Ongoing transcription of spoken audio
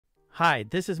Hi,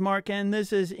 this is Mark and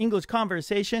this is English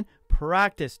Conversation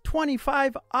Practice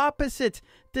 25 Opposites.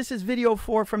 This is video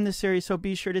 4 from the series, so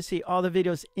be sure to see all the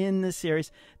videos in the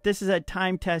series. This is a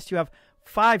time test. You have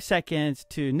 5 seconds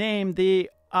to name the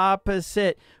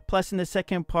opposite. Plus, in the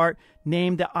second part,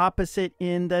 name the opposite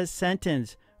in the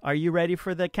sentence. Are you ready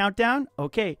for the countdown?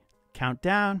 Okay,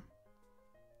 countdown.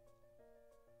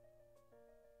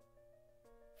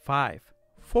 5,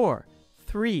 4,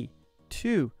 3,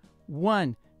 2,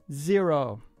 1,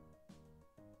 0.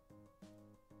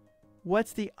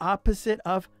 What's the opposite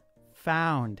of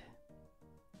found?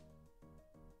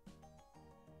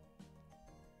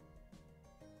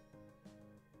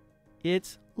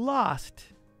 It's lost.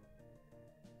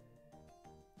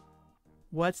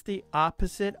 What's the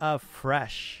opposite of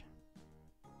fresh?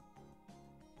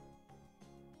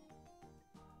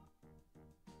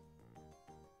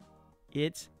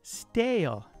 It's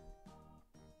stale.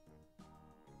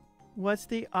 What's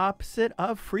the opposite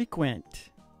of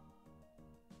frequent?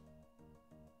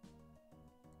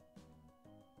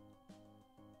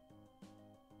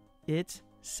 It's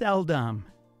seldom.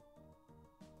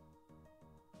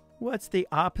 What's the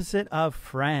opposite of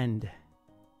friend?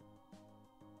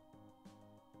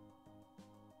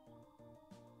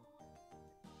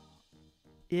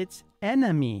 It's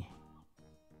enemy.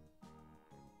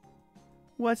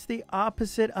 What's the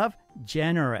opposite of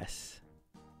generous?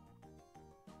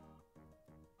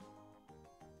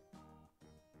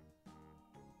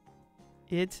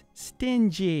 It's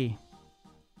stingy.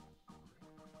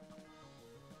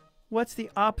 What's the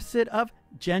opposite of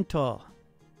gentle?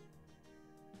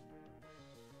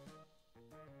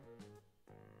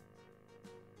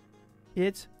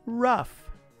 It's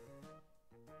rough.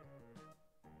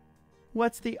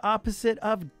 What's the opposite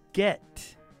of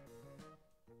get?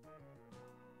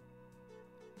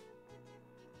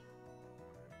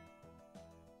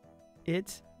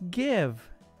 It's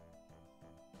give.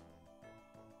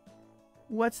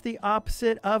 What's the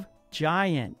opposite of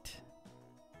giant?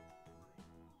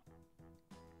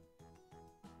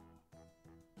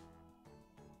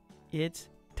 It's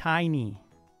tiny.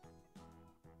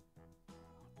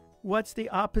 What's the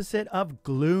opposite of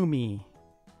gloomy?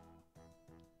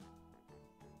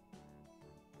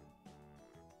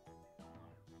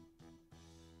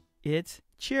 It's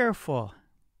cheerful.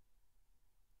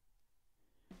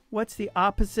 What's the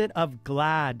opposite of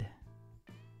glad?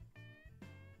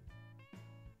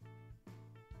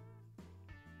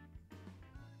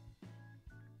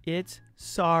 It's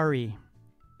sorry.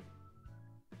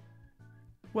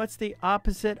 What's the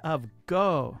opposite of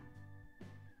go?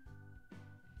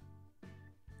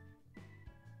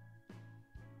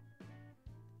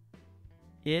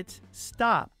 It's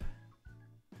stop.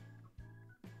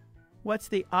 What's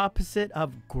the opposite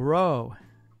of grow?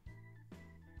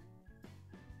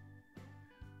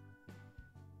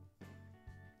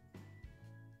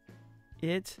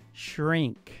 It's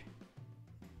shrink.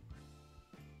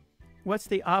 What's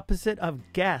the opposite of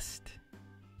guest?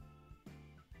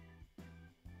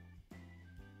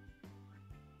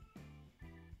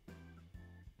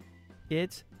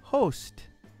 It's host.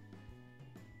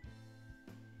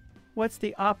 What's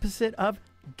the opposite of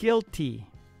guilty?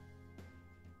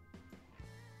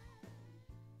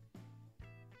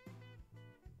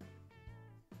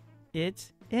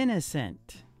 It's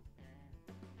innocent.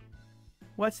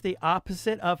 What's the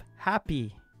opposite of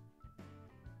happy?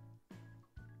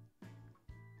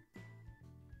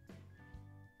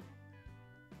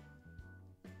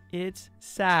 It's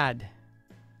sad.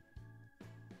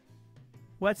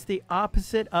 What's the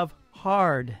opposite of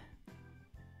hard?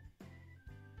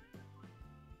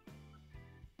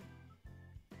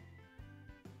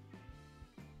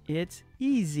 It's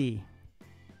easy.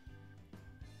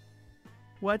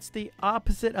 What's the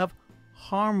opposite of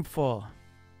harmful?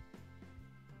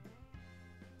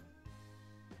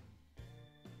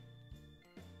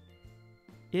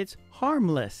 It's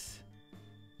harmless.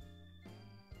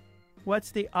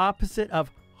 What's the opposite of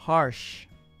harsh?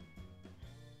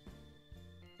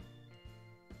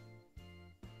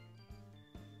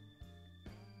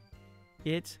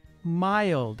 It's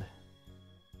mild.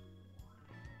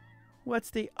 What's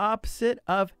the opposite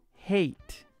of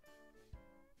hate?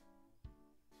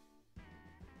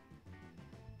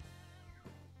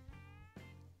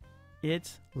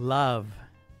 It's love.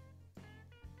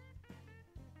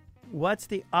 What's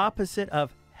the opposite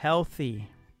of healthy?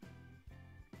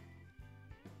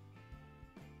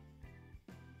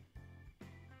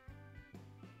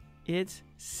 It's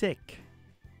sick.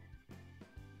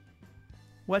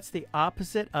 What's the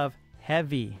opposite of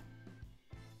heavy?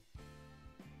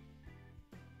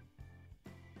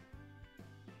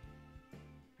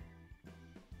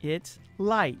 It's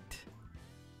light.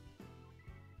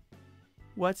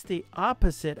 What's the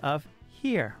opposite of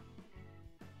here?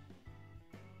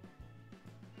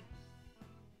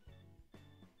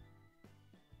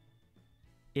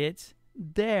 It's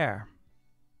there.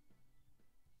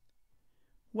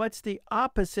 What's the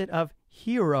opposite of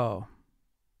hero?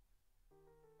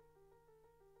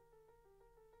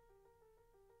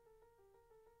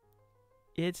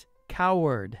 It's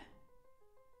coward.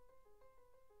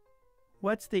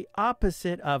 What's the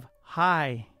opposite of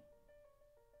high?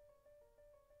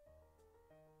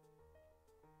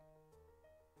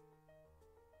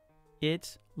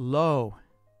 It's low.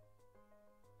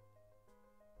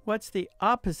 What's the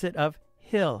opposite of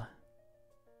hill?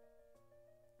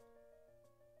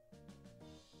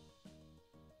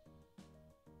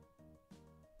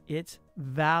 It's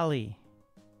valley.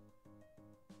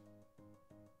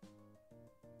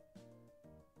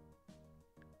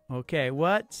 Okay,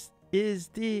 what is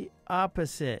the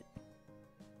opposite?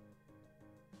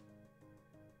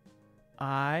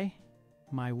 My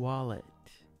wallet.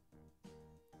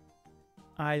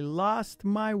 I lost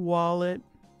my wallet.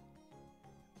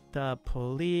 The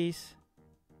police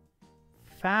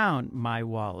found my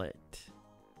wallet.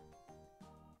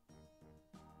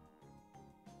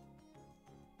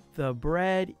 The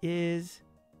bread is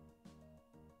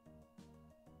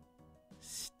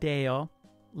stale.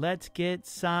 Let's get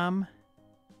some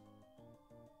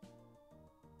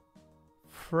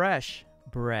fresh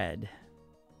bread.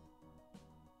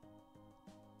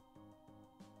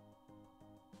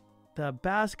 The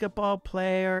basketball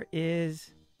player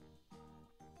is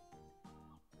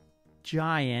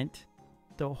giant.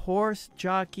 The horse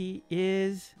jockey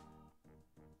is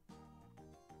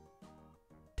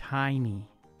tiny.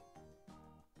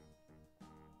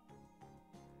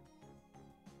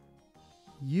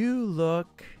 You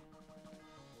look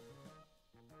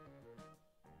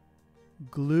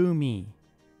gloomy.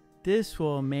 This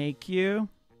will make you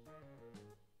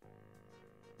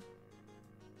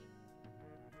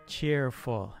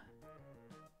cheerful.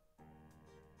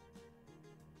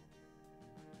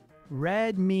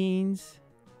 Red means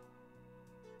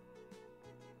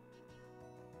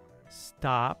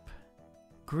stop.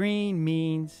 Green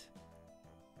means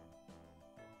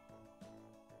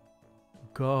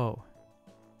go.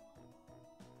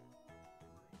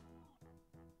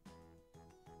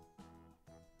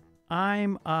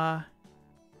 I'm a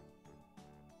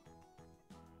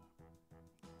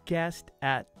guest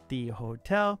at the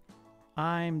hotel.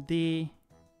 I'm the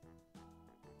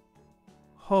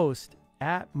host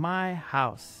at my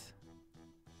house.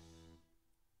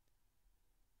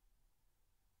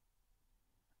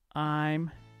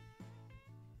 I'm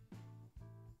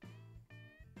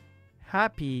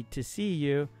happy to see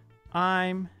you.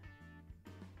 I'm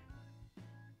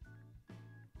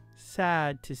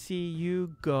sad to see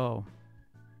you go.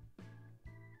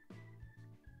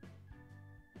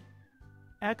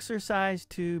 Exercise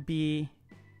to be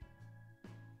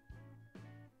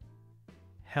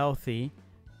healthy.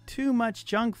 Too much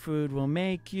junk food will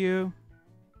make you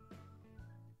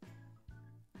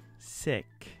sick.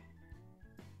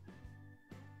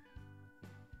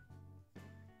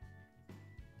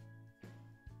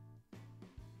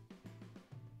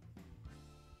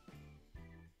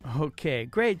 Okay,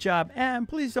 great job. And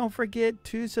please don't forget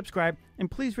to subscribe.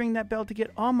 And please ring that bell to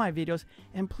get all my videos.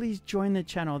 And please join the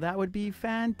channel. That would be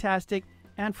fantastic.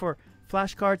 And for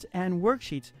flashcards and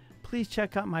worksheets, please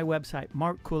check out my website,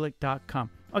 markkulek.com.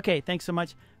 Okay, thanks so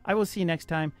much. I will see you next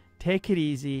time. Take it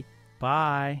easy.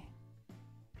 Bye.